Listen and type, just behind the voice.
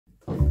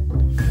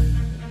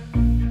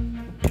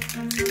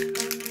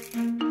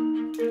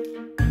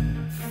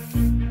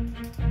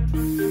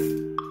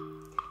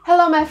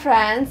my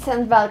friends,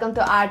 and welcome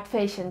to Art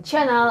Fashion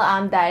channel.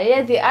 I'm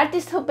Daria, the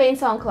artist who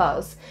paints on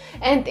clothes,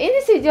 and in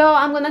this video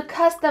I'm gonna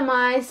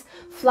customize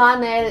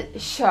flannel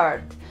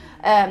shirt.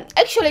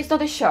 Actually it's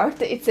not a shirt,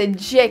 it's a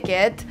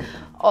jacket,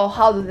 or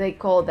how do they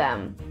call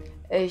them?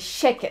 A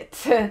shacket.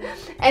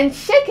 And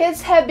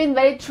shackets have been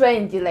very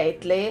trendy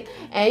lately,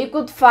 and you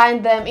could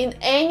find them in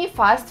any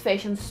fast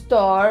fashion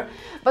store.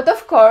 But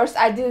of course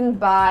I didn't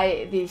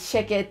buy this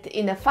shacket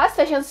in a fast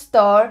fashion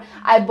store,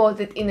 I bought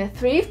it in a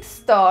thrift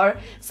store,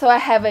 so I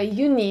have a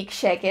unique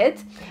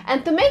shacket.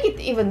 And to make it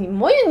even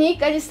more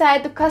unique, I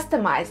decided to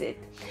customize it.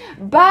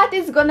 But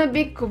it's gonna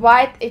be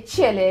quite a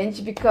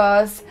challenge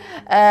because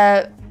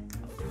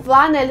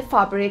flannel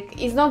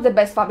fabric is not the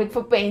best fabric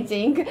for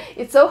painting.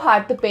 It's so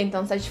hard to paint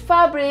on such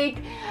fabric,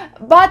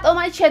 but on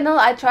my channel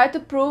I try to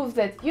prove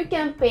that you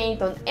can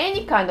paint on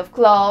any kind of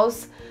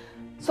clothes.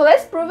 So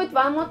let's prove it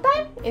one more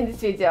time in this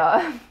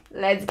video.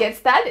 Let's get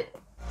started.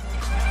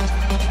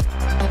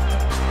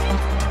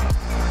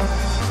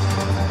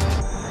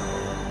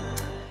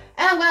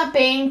 And I'm gonna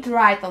paint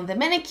right on the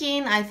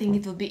mannequin. I think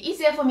it will be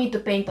easier for me to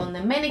paint on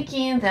the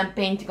mannequin than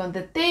painting on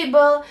the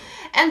table.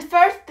 And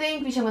first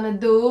thing which I'm gonna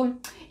do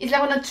is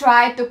I'm gonna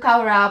try to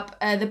cover up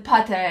the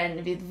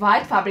pattern with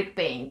white fabric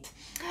paint.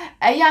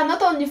 Yeah,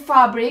 not only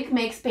fabric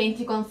makes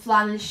painting on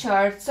flannel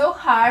shirts so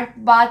hard,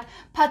 but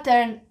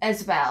pattern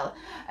as well.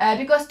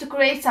 Because to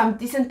create some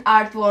decent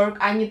artwork,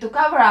 I need to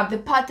cover up the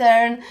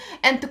pattern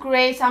and to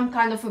create some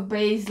kind of a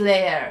base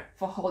layer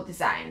for whole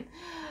design.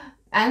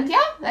 And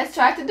yeah, let's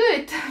try to do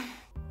it.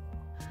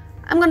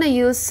 I'm gonna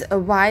use a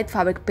white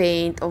fabric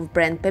paint of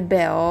brand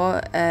Pebeo,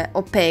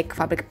 opaque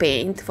fabric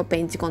paint for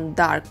painting on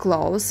dark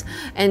clothes,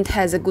 and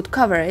has a good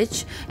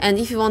coverage. And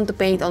if you want to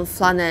paint on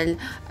flannel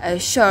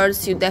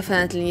shirts, you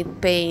definitely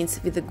need paints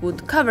with a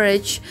good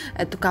coverage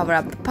to cover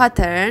up the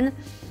pattern.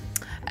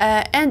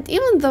 And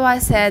even though I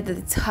said that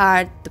it's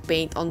hard to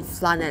paint on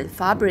flannel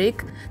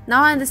fabric,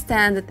 now I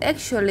understand that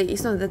actually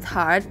it's not that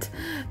hard.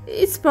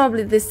 It's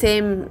probably the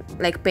same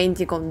like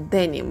painting on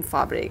denim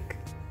fabric.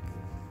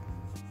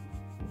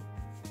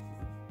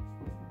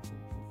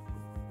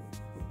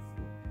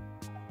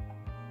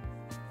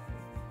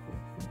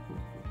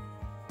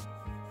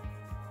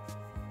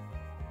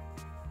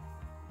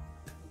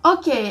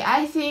 Okay,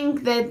 I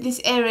think that this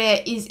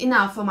area is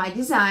enough for my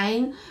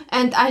design,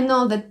 and I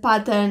know that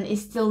pattern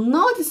is still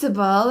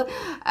noticeable,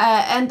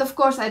 and of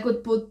course I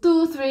could put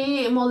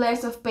 2-3 more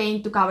layers of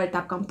paint to cover it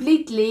up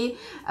completely,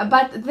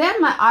 but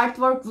then my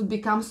artwork would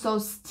become so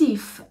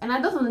stiff, and I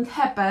don't want it to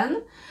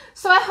happen.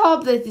 So I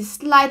hope that this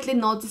slightly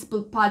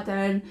noticeable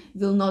pattern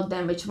will not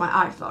damage my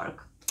artwork.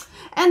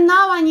 And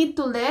now I need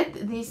to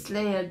let this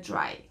layer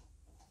dry.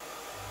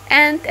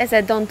 And as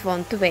I don't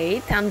want to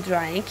wait, I'm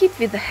drying it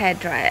with the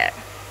hairdryer.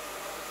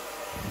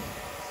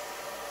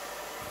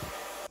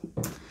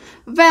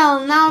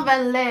 Well, now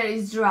when layer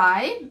is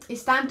dry,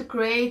 it's time to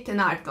create an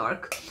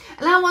artwork.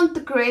 And I want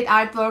to create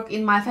artwork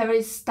in my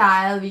favorite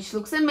style, which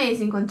looks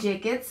amazing on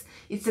jackets.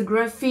 It's a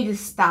graffiti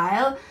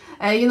style,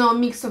 you know, a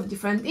mix of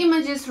different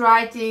images,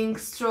 writing,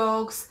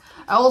 strokes.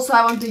 Also,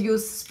 I want to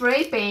use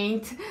spray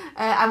paint.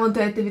 I want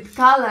to add it with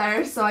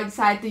color, so I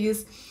decided to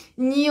use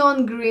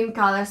neon green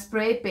color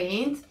spray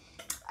paint.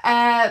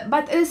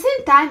 But at the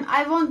same time,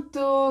 I want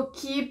to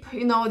keep,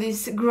 you know,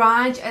 this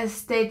grunge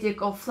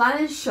aesthetic of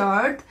flannel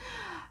shirt.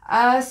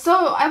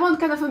 So I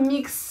want kind of a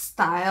mixed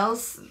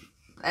styles,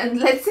 and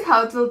let's see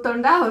how it will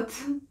turn out.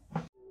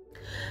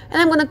 And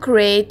I'm gonna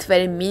create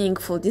very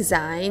meaningful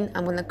design.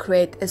 I'm gonna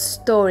create a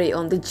story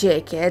on the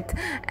jacket,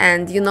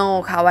 and you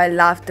know how I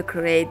love to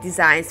create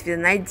designs with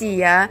an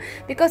idea,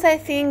 because I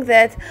think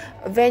that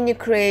when you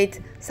create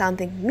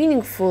something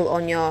meaningful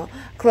on your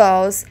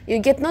clothes, you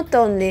get not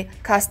only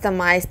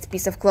customized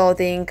piece of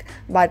clothing,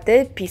 but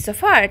a piece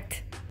of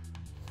art.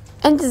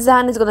 And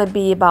design is gonna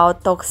be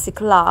about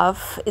toxic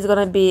love. It's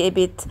gonna be a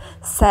bit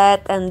sad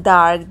and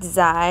dark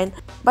design.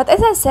 But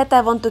as I said,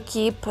 I want to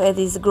keep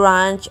this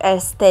grunge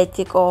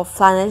aesthetic of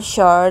flannel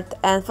shirt.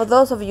 And for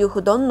those of you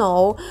who don't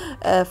know,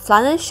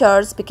 flannel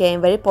shirts became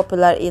very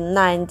popular in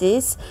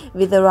 90s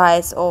with the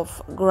rise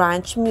of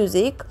grunge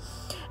music.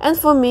 And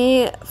for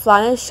me,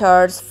 flannel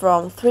shirts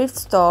from thrift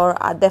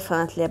store are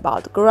definitely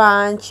about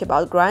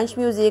grunge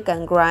music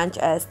and grunge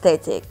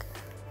aesthetic.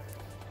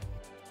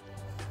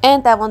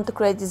 And I want to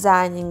create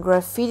design in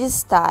graffiti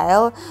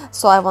style,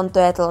 so I want to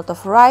add a lot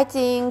of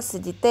writings,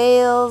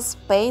 details,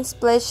 paint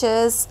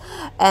splashes,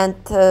 and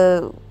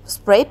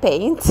spray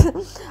paint.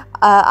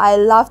 I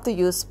love to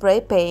use spray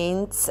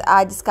paints.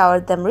 I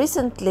discovered them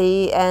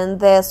recently and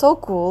they're so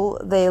cool.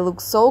 They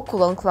look so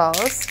cool on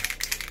clothes.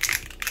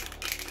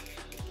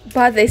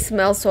 But they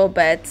smell so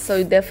bad, so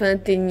you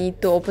definitely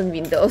need to open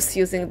windows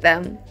using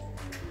them.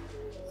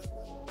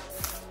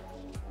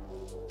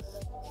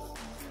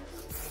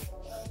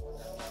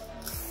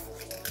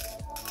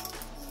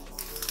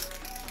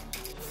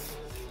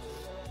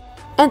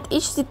 And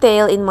each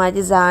detail in my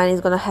design is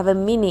gonna have a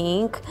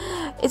meaning.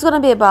 It's gonna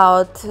be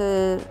about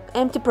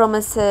empty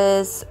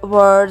promises,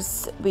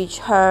 words which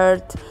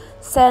hurt,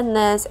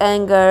 sadness,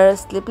 anger,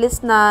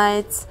 sleepless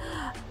nights,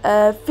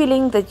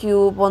 feeling that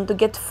you want to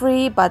get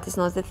free but it's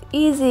not that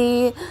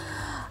easy.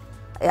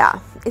 Yeah,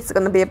 it's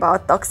gonna be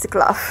about toxic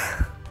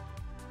love.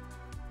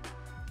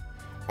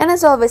 And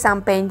as always,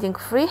 I'm painting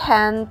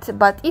freehand,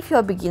 but if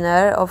you're a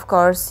beginner, of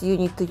course, you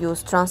need to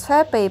use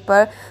transfer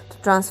paper to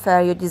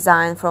transfer your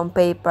design from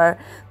paper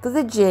to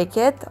the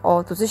jacket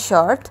or to the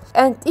shirt.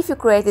 And if you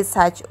created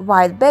such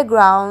white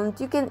background,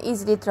 you can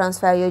easily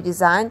transfer your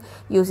design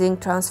using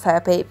transfer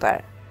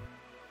paper.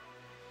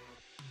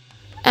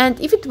 And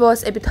if it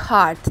was a bit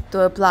hard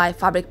to apply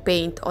fabric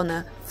paint on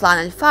a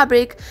flannel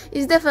fabric,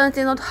 it's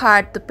definitely not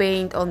hard to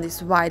paint on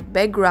this white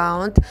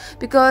background,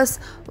 because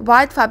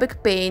white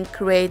fabric paint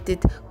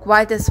created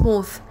quite a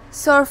smooth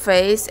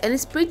surface and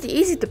it's pretty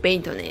easy to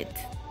paint on it.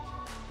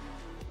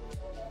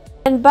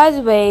 And by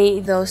the way,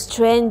 those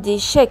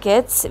trendy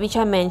shackets which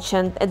I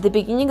mentioned at the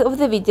beginning of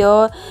the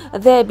video,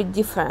 they're a bit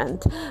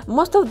different.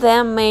 Most of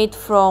them made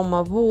from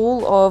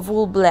wool or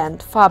wool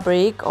blend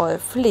fabric or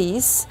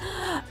fleece,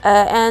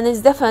 and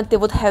it definitely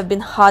would have been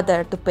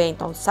harder to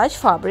paint on such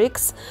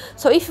fabrics.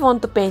 So if you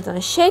want to paint on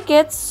a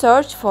shacket,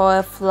 search for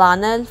a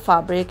flannel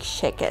fabric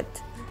shacket.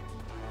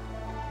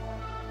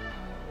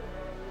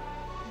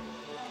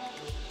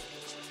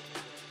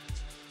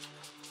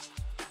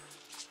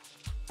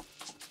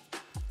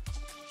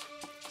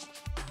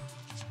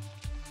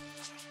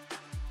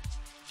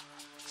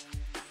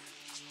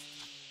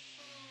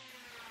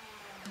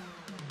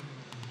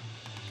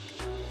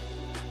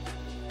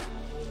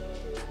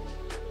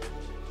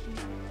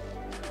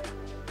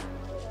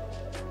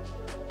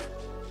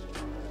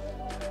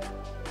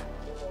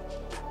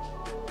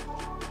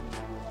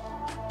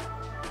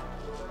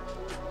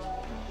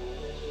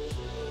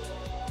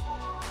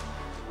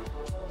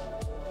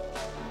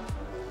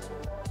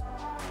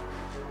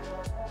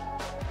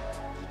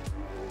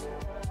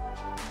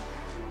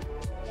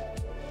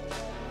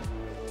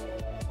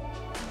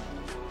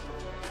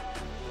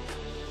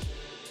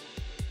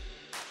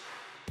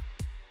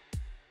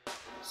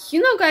 You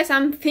know, guys,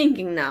 I'm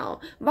thinking now,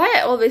 why I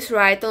always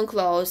write on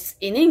clothes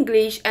in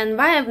English and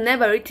why I've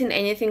never written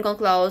anything on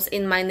clothes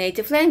in my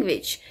native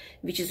language,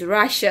 which is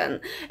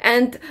Russian.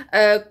 And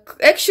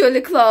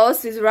actually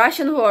clothes with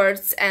Russian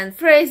words and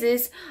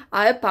phrases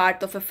are a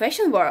part of a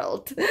fashion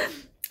world.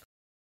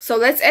 So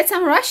let's add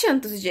some Russian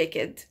to the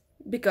jacket,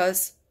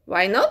 because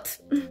why not?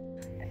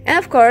 And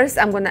of course,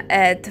 I'm gonna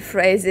add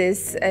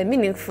phrases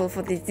meaningful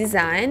for this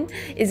design.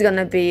 It's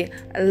gonna be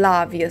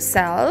love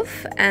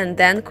yourself and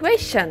then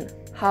question.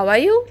 How are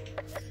you?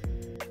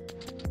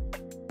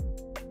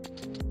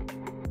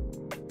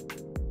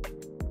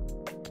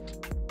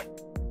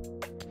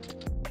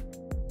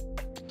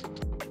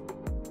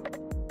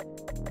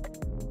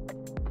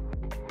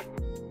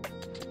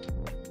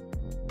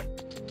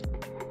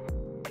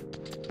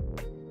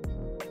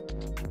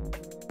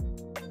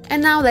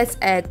 And now let's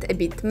add a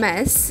bit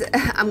mess.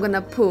 I'm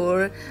gonna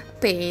pour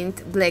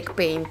black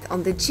paint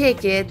on the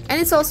jacket, and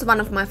it's also one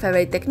of my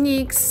favorite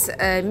techniques,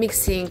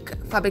 mixing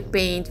fabric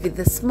paint with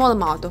a small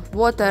amount of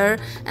water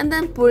and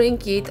then pouring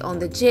it on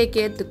the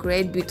jacket to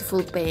create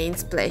beautiful paint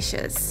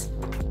splashes.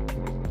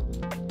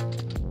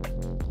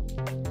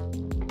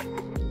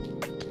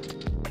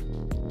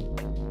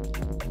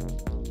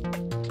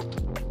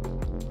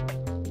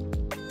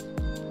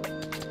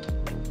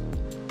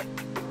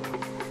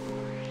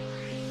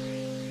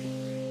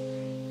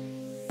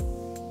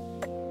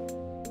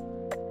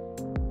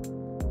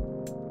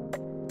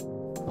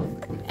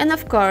 And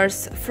of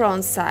course,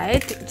 front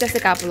side, just a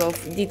couple of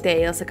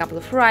details, a couple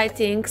of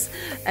writings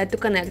to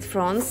connect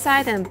front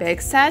side and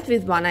back side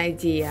with one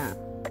idea.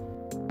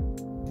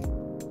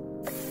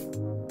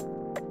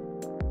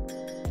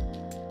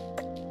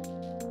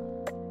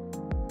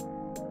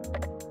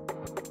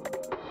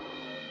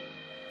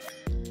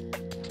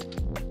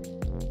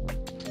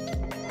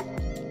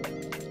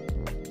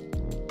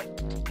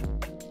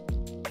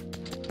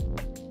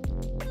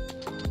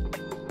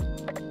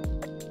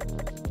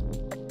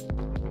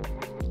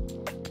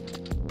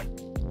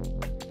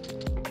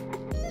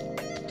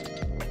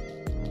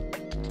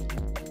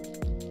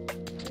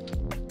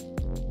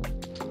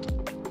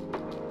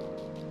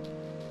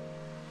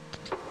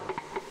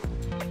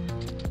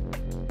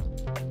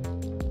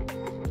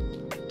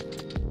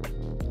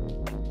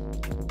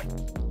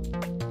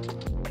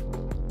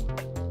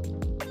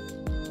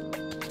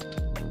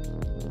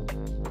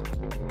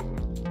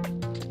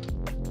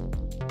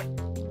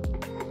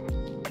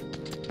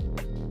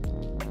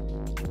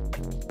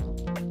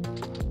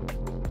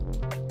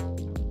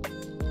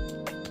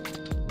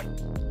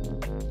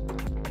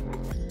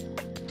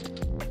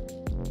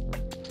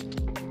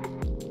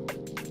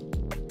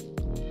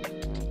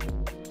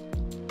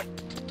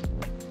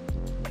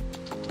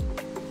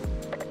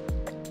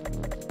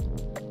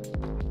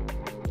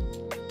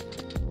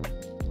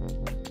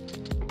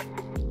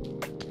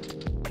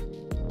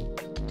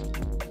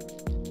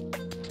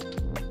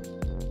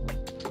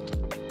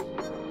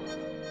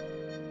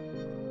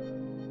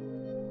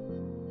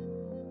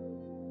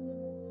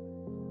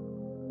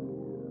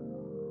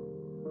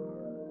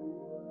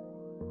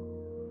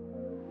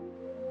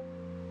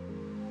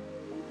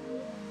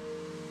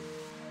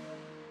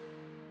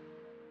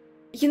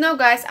 You know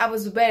guys, I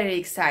was very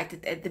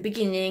excited at the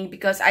beginning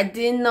because I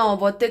didn't know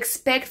what to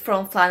expect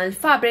from flannel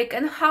fabric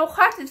and how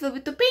hard it will be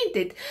to paint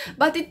it.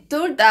 But it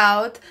turned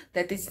out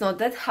that it's not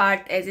that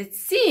hard as it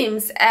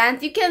seems,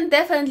 and you can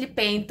definitely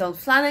paint on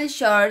flannel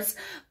shirts,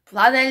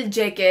 flannel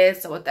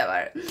jackets, or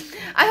whatever.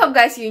 I hope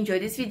guys you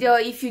enjoyed this video.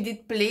 If you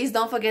did, please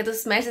don't forget to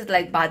smash that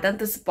like button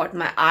to support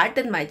my art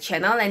and my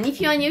channel, and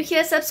if you are new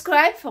here,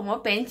 subscribe for more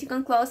painting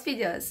on clothes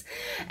videos.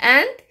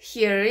 And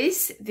here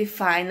is the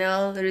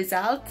final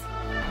result.